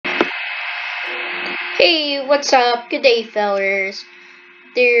Hey, what's up? Good day, fellers.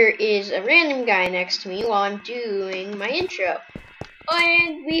 There is a random guy next to me while I'm doing my intro.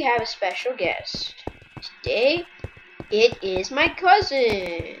 And we have a special guest. Today, it is my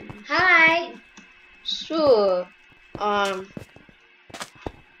cousin. Hi. So, I'm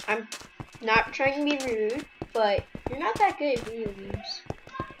not trying to be rude, but you're not that good at video games.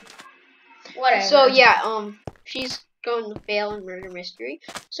 Whatever. So, yeah, she's going to fail in murder mystery.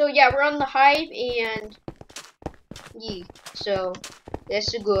 So, yeah, we're on the Hive, and yeah, so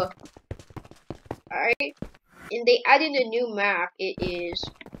let's go. Alright, and they added a new map. It is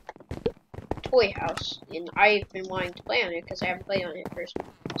Toy House, and I've been wanting to play on it because I haven't played on it first.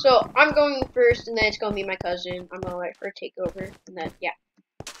 So I'm going first, and then it's gonna be my cousin. I'm gonna let her take over, and then yeah.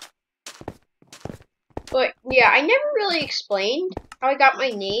 But yeah, I never really explained how I got my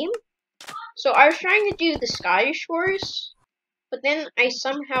name. So I was trying to do the Scottish Wars, but then I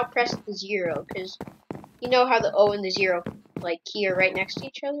somehow pressed the 0 because you know how the O and the 0 like key are right next to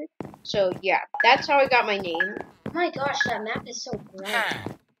each other. So yeah, that's how I got my name. Oh my gosh, that map is so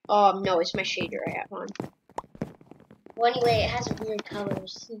bright. No, it's my shader I have on. Well, anyway, it has weird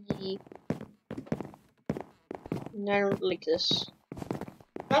colors. And I don't like this.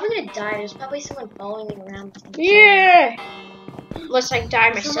 I'm probably gonna die. There's probably someone following me around. Yeah! Unless I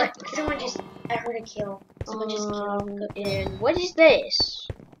die myself. I heard a kill. Someone just killed. And what is this?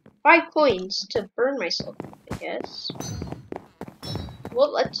 5 coins to burn myself, I guess.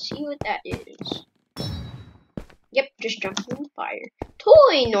 Well, let's see what that is. Yep, just jumping in the fire.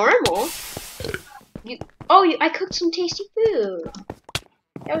 Totally normal. I cooked some tasty food.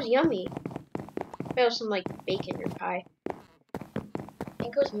 That was yummy. That was some like bacon or pie. I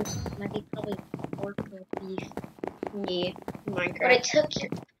think it might be probably pork or beef. Yeah, Minecraft. But it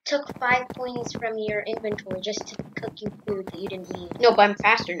took 5 coins from your inventory just to cook you food that you didn't need. No, but I'm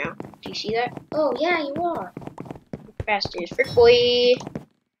faster now. Do you see that? Oh yeah, you are. Faster is for boy.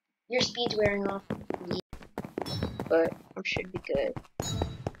 Your speed's wearing off. Yeah. But I should be good.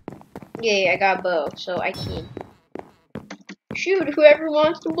 Yay, I got a bow, so I can shoot whoever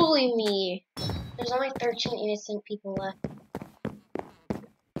wants to bully me. There's only 13 innocent people left.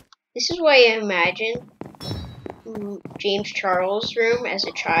 This is why I imagine James Charles' room as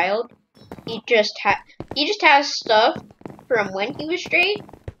a child. He just has stuff from when he was straight,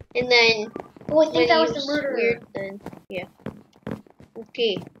 and then I think that was the murderer. Weird, then yeah.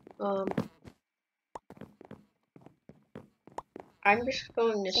 Okay. I'm just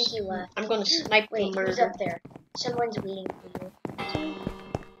going to. He left. I'm going to snipe the murderer. Who's up there? Someone's waiting for you.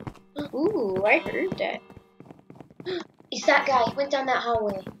 Ooh, I heard that. It's that guy. He went down that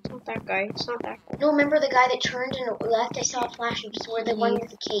hallway. It's not that guy. It's not that guy. No, remember the guy that turned and left? I saw a flash. It was where the one with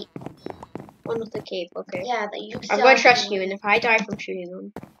the cape. One with the cape. Okay. Yeah, that you. I'm going to trust you, and if I die from shooting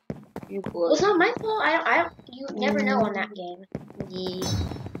them, you blow. Well, it's not my fault. I don't. You never know on that game. Yeah.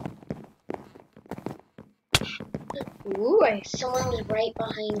 Ooh, Someone was right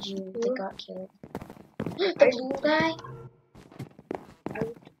behind you that got killed. The blue guy?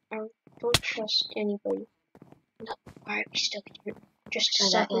 I don't trust anybody. No, why are we still here? Just a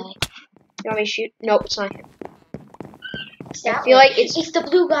That second. guy. You want me to shoot? Nope, it's not him. I feel like it's the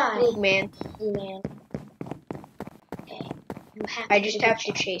blue guy. Blue man. Blue man. Okay. You have to I just have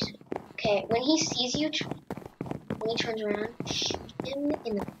to chase him. Okay, when he sees you, when he turns around, shoot him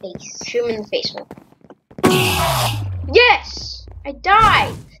in the face. Shoot him in the face, man. Yes! I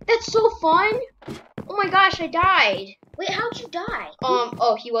died! That's so fun! Oh my gosh, I died! Wait, how'd you die?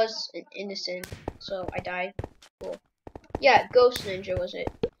 Oh, he was innocent, so I died. Cool. Yeah, Ghost Ninja was it.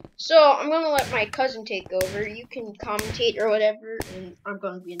 So, I'm gonna let my cousin take over. You can commentate or whatever, and I'm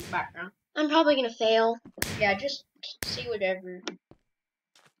gonna be in the background. I'm probably gonna fail. Yeah, just say whatever.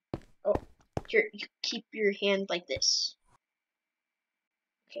 Oh, you keep your hand like this.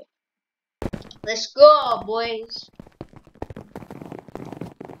 Okay. Let's go, boys!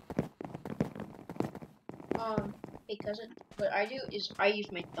 Hey cousin, what I do is I use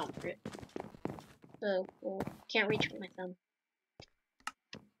my thumb for it. So, well, can't reach with my thumb.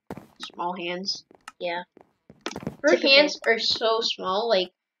 Small hands. Yeah. Her hands are so small,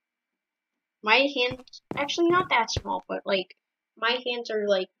 like, my hands, actually not that small, but, like, my hands are,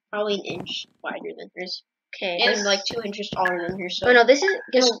 like, probably an inch wider than hers. Okay. And, like, 2 inches taller than hers, so. Oh no, this is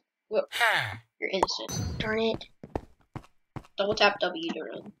just, well, you're innocent. Darn it. Double tap W to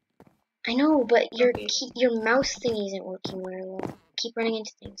run. I know, but your mouse thing isn't working very well. Keep running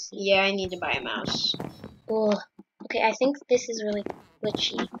into things. Yeah, I need to buy a mouse. Ugh. Okay, I think this is really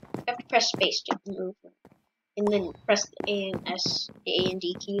glitchy. You have to press space to move them. And then press the A and S, the A and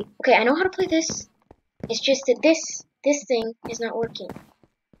D key. Okay, I know how to play this. It's just that this thing is not working.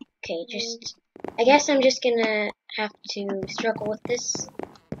 Okay, just I guess I'm just gonna have to struggle with this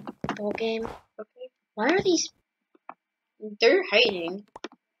the whole game. Okay. Why are these? They're hiding.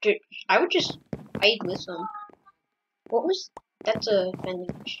 I would just hide with them. What was? That's a vending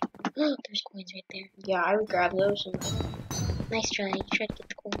machine. There's coins right there. Yeah, I would grab those. And... Nice try. You tried to get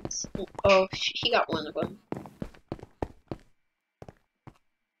the coins. Oh, he got one of them.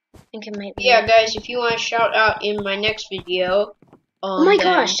 I think it might be. Yeah, guys, if you want to shout out in my next video, oh my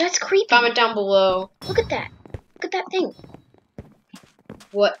gosh, that's creepy. Comment down below. Look at that. Look at that thing.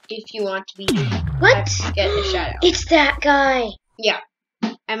 What if you want to be? What? Get a shout out. It's that guy. Yeah,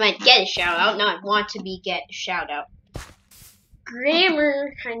 I might get a shout out, not want to be get a shout out.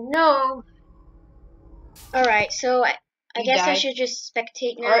 Grammar, I know. All right, so I guess died. I should just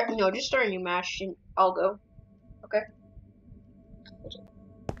spectate now. Or, no, just start a new match and I'll go. Okay.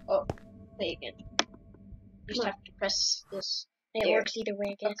 Oh, play again. You just have to press this. It works either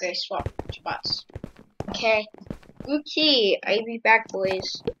way, I guess. Okay, swap spots. Okay. Okay, I'll be back,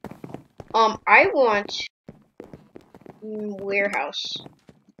 boys. I want warehouse.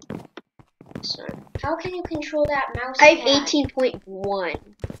 So How can you control that mouse? I have pad?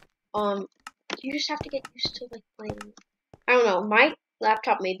 18.1. You just have to get used to like playing. I don't know. My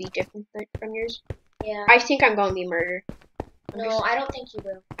laptop may be different from yours. Yeah. I think I'm gonna be murder. No, I don't think you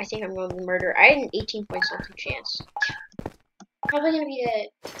will. I think I'm gonna be murder. I had an 18 point something chance. Probably gonna be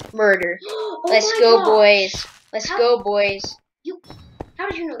the Murder. oh Let's my go, gosh. boys. Let's How- go, boys. How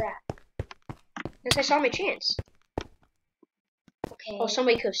did you know that? Because I saw my chance. Okay. Oh,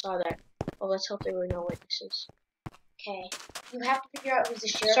 somebody could have saw that. Oh, let's hope there were no witnesses. Okay. You have to figure out who's the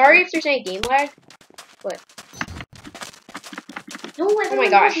sheriff. Sorry if there's any game lag. No, everyone my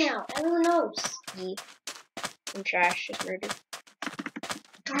gosh. knows now. Everyone knows. Yeah. I'm trash. Just murder.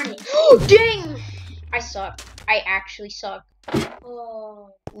 Darn it. Oh, dang! I suck. I actually suck.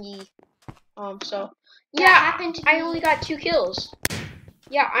 Oh. Yeah. So. That Yeah, happened to I me. only got 2 kills.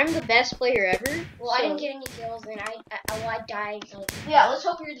 Yeah, I'm the best player ever. Well, I didn't get any kills, and I died. Like, Yeah, let's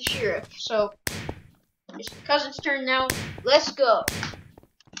hope you're the sheriff. So, it's cousin's turn now. Let's go.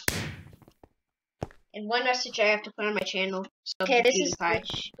 And one message I have to put on my channel. okay, this is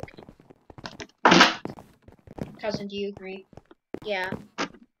PewDiePie. which. Cousin, do you agree? Yeah.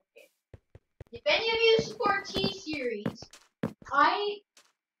 If any of you support T-Series, I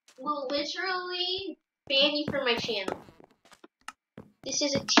will literally ban you from my channel. This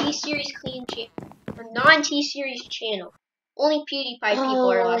is a T-Series clean channel. A non-T-Series channel. Only PewDiePie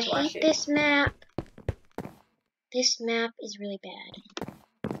people are allowed to I watch hate it. this map. This map is really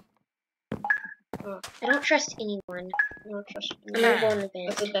bad. Oh. I don't trust anyone. I don't trust I'm gonna go in the That's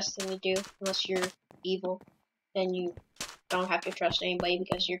vent. the best thing to do, unless you're evil. Then you don't have to trust anybody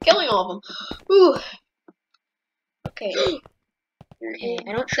because you're killing all of them. Ooh. Okay. Okay,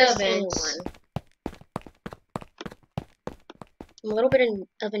 I don't trust anyone. I'm a little bit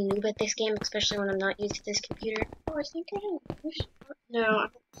of a noob at this game, especially when I'm not used to this computer. Oh, I think I didn't. No,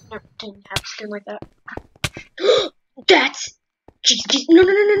 I didn't have skin like that. That's no.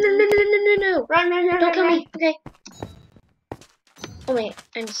 Run, run, run, Don't kill run. me. Okay. Oh wait,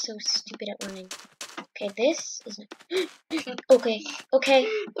 I'm so stupid at running. Okay, this is okay. Okay.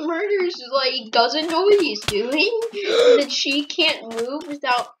 The murderer's like doesn't know what he's doing, and then she can't move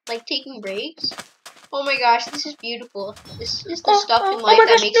without like taking breaks. Oh my gosh, this is beautiful. This is the stuff in life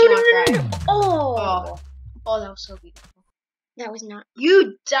that makes you want to cry. Oh. Oh, that was so beautiful. That was not.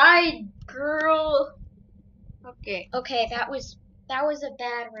 You died, girl. Okay, Okay, that was a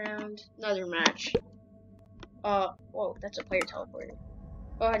bad round. another match. Whoa, that's a player teleporter.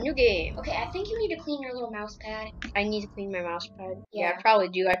 New game. Okay, I think you need to clean your little mouse pad. I need to clean my mouse pad. Yeah, Yeah. I probably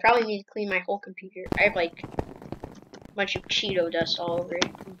do. I probably need to clean my whole computer. I have like a bunch of Cheeto dust all over it.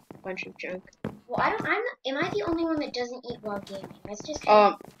 A bunch of junk. Well, am I the only one that doesn't eat while gaming? That's just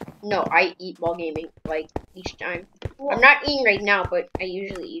No, I eat while gaming, like, each time. well, I'm not eating right now, but I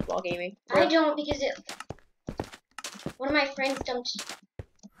usually eat while gaming. I don't because one of my friends dumped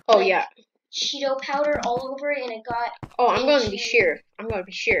Oh, like, yeah. Cheeto powder all over it and it got Oh, I'm going to be into- sheriff. I'm going to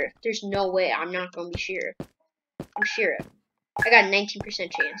be sheriff. There's no way I'm not going to be sheriff. I'm sheriff. I got a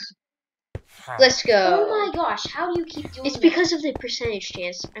 19% chance. Let's go. Oh my gosh, how do you keep doing It's that? because of the percentage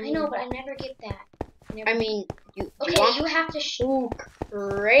chance. I know, but I never get that. I mean, you Okay, want you have to Ooh,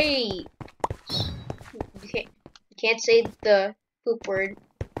 great. You can't say the poop word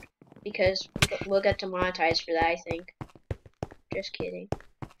because we'll get demonetized for that, I think. Just kidding.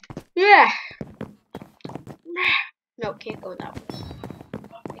 Yeah. No, can't go that way.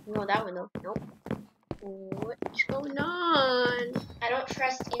 I can go that way though. Nope. What's going on? I don't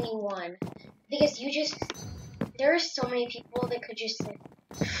trust anyone because there are so many people that could just like.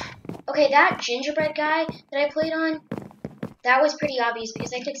 Okay, that gingerbread guy that I played on, that was pretty obvious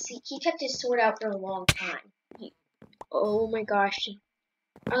because I could see he kept his sword out for a long time. Oh my gosh.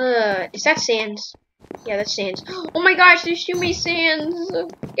 Is that Sans? Yeah, that's Sans. Oh my gosh, there's too many Sans.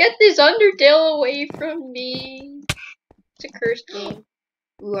 Get this Undertale away from me. It's a cursed game.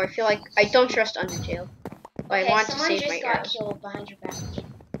 Ooh, I feel like I don't trust Undertale. But Okay, I want to someone save just my got arrows. killed behind your back.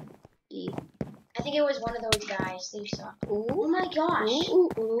 E. I think it was one of those guys that you saw. Ooh. Oh my gosh. Ooh,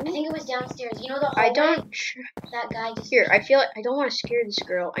 ooh, ooh. I think it was downstairs. You know the hallway? I don't. That guy just. Here, I feel like I don't want to scare this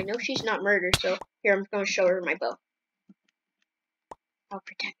girl. I know she's not murder, so here I'm going to show her my bow. I'll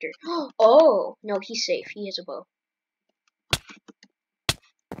protect her. Oh no, he's safe. He has a bow.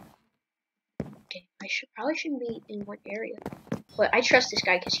 Okay, probably shouldn't be in one area, but I trust this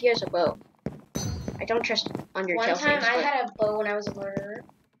guy because he has a bow. I don't trust Undertale. One time things, I had a bow when I was a murderer.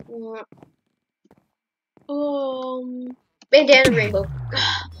 Bandana rainbow.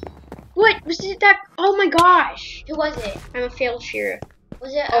 What was it? That? Oh my gosh! Who was it? I'm a failed sheriff.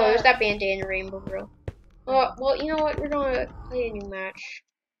 Was it? Oh, it was that bandana rainbow girl. Well, you know what? We're gonna play a new match.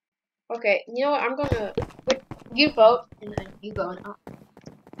 Okay, you know what? I'm gonna. Wait, you vote, and then you go.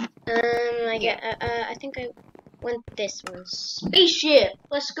 I think I went this one. Spaceship.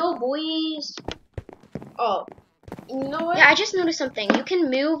 Let's go, boys. Oh, you know what? Yeah, I just noticed something. You can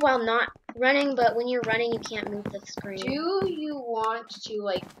move while not running, but when you're running, you can't move the screen. Do you want to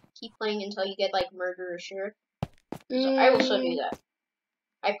like keep playing until you get like murder or sheriff? So I will still do that.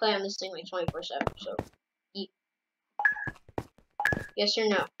 I play on this thing like 24/7. So, yes or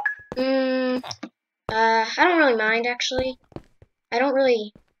no? I don't really mind actually. I don't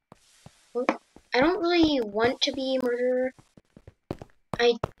really want to be a murderer.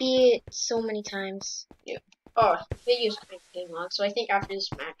 I beat it so many times. Yeah. Oh, the video's kind of getting long, so I think after this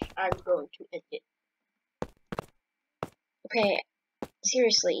match, I'm going to end it. Okay,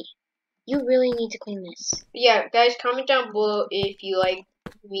 seriously, you really need to clean this. Yeah, guys, comment down below if you like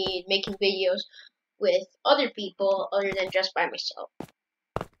me making videos with other people other than just by myself.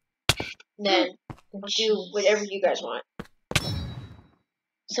 Then I'll do whatever you guys want.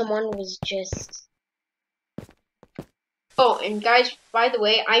 Someone was just... Oh, and guys, by the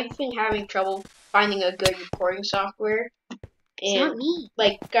way, I've been having trouble finding a good recording software. It's not me.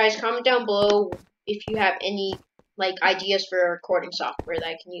 Like, guys, comment down below if you have any, like, ideas for a recording software that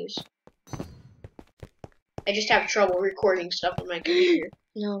I can use. I just have trouble recording stuff on my computer.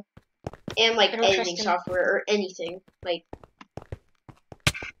 No. And, like, editing software or anything. Like,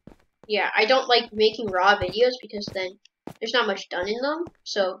 yeah, I don't like making raw videos because then there's not much done in them.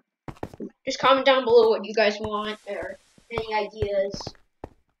 So, just comment down below what you guys want or any ideas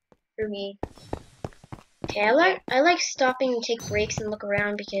for me. Okay, I like stopping and take breaks and look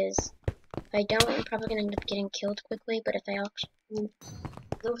around because if I don't, I'm probably gonna end up getting killed quickly. But if I actually,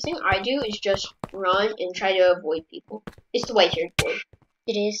 the thing I do is just run and try to avoid people. It's the white-haired boy.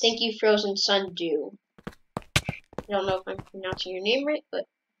 It is. Thank you, Frozen Sun Dew. I don't know if I'm pronouncing your name right, but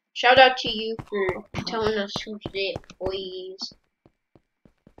shout out to you for telling us who today, boys.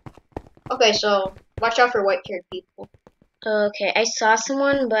 Okay, so watch out for white-haired people. Okay, I saw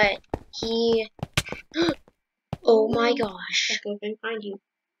someone, but he... Oh my gosh. I could have been behind you.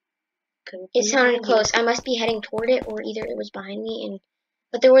 It sounded close. I must be heading toward it, or either it was behind me,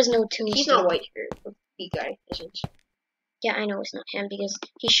 but there was no tombstone. He's not white-haired. The big guy isn't. Yeah, I know it's not him, because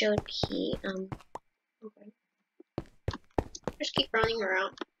he showed Okay. Just keep running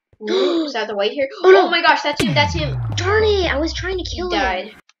around. Is that the white-haired? Oh, no. Oh my gosh, that's him, that's him! Darn it, I was trying to kill him. He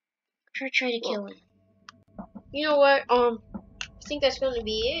died. I tried to kill him. You know what, I think that's gonna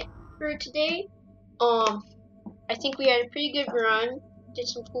be it for today. I think we had a pretty good run, did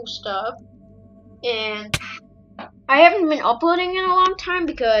some cool stuff, and I haven't been uploading in a long time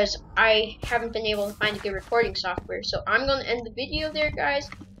because I haven't been able to find a good recording software. So I'm gonna end the video there, guys,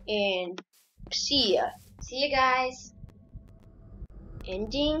 and see ya. See ya, guys.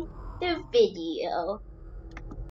 Ending the video.